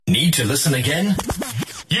Need to listen again?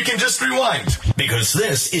 You can just rewind, because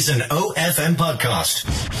this is an OFM podcast.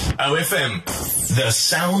 OFM, the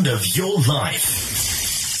sound of your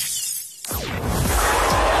life.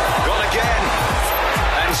 Gone again,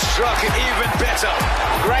 and struck it even better.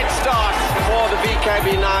 Great start for the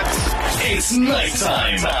VKB Knights. It's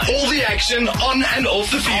nighttime. All the action on and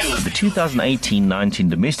off the field. The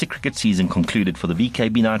 2018-19 domestic cricket season concluded for the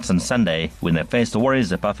VKB Knights on Sunday when they faced the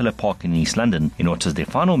Warriors at Buffalo Park in East London in what was their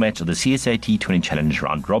final match of the CSA T20 Challenge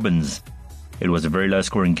round robins. It was a very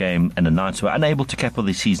low-scoring game and the Knights were unable to cap off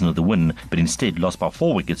their season with a win, but instead lost by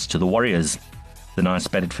 4 wickets to the Warriors. The Knights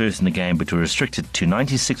batted first in the game but were restricted to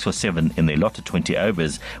 96 for 7 in their allotted 20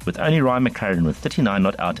 overs, with only Ryan McLaren with 39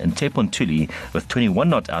 not out and Tepon Tuli with 21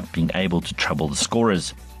 not out being able to trouble the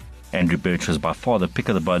scorers. Andrew Birch was by far the pick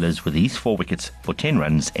of the bowlers with his 4 wickets for 10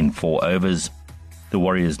 runs in 4 overs. The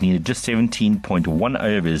Warriors needed just 17.1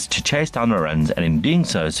 overs to chase down the runs and in doing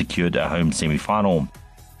so secured a home semi-final.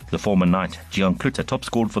 The former Knight, Gian Kluter, top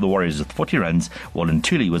scored for the Warriors with 40 runs, while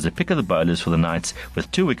Ntuli was the pick of the bowlers for the Knights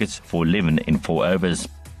with 2 wickets for 11 in 4 overs.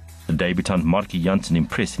 The debutant Markie Jansen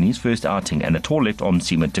impressed in his first outing and a tall left-arm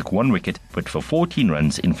seamer took 1 wicket but for 14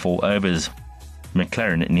 runs in 4 overs.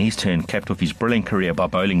 McLaren in his turn capped off his brilliant career by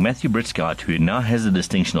bowling Matthew Britskart, who now has the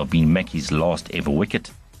distinction of being Mackie's last ever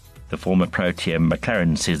wicket. The former Protea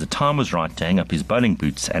McLaren says the time was right to hang up his bowling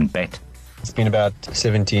boots and bat. It's been about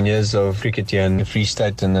 17 years of cricket here in the Free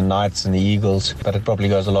State and the Knights and the Eagles, but it probably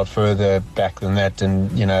goes a lot further back than that.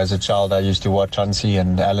 And, you know, as a child, I used to watch Hansi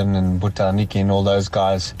and Alan and Buta Niki and all those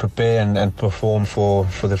guys prepare and perform for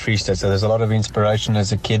the Free State. So there's a lot of inspiration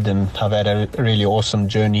as a kid, and I've had a really awesome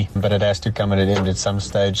journey, but it has to come at an end at some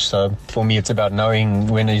stage. So for me, it's about knowing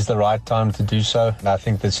when is the right time to do so. And I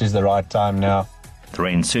think this is the right time now. The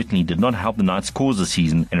rain certainly did not help the Knights' cause this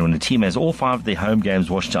season, and when a team has all 5 of their home games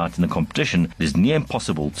washed out in the competition, it is near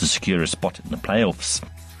impossible to secure a spot in the playoffs.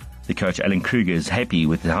 The coach Alan Kruger is happy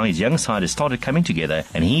with how his young side has started coming together,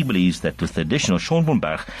 and he believes that with the addition of Sean van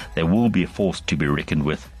Berg, they will be a force to be reckoned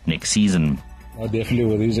with next season. Definitely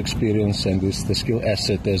with his experience and the skill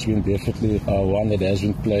asset has been definitely one that has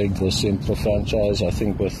been plagued the central franchise. I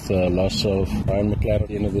think with loss of Ryan McLaren at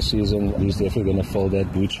the end of the season, he's definitely going to fill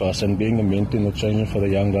that boot for us, and being a mentor and a trainer for the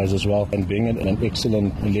young guys as well, and being an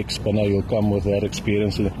excellent leg spinner, you'll come with that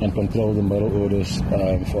experience and control the middle orders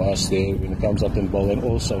for us there when it comes up in ball, and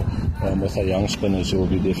also with our young spinners who will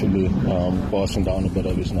be definitely passing down a bit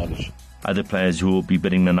of his knowledge. Other players who will be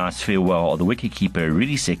bidding the Knights farewell are the wicketkeeper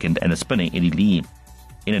Rudy Second and the spinner Eddie Lee.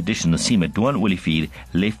 In addition, the seamer Duan Olivier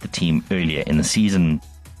left the team earlier in the season.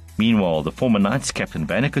 Meanwhile, the former Knights captain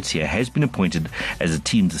Werner Coetzee has been appointed as the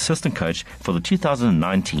team's assistant coach for the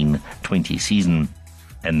 2019-20 season.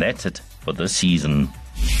 And that's it for this season.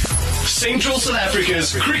 Central South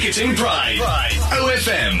Africa's cricketing pride.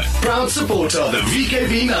 OFM, proud supporter of the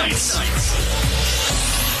VKB Knights.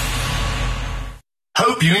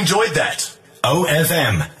 Hope you enjoyed that.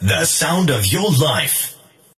 OFM, the sound of your life.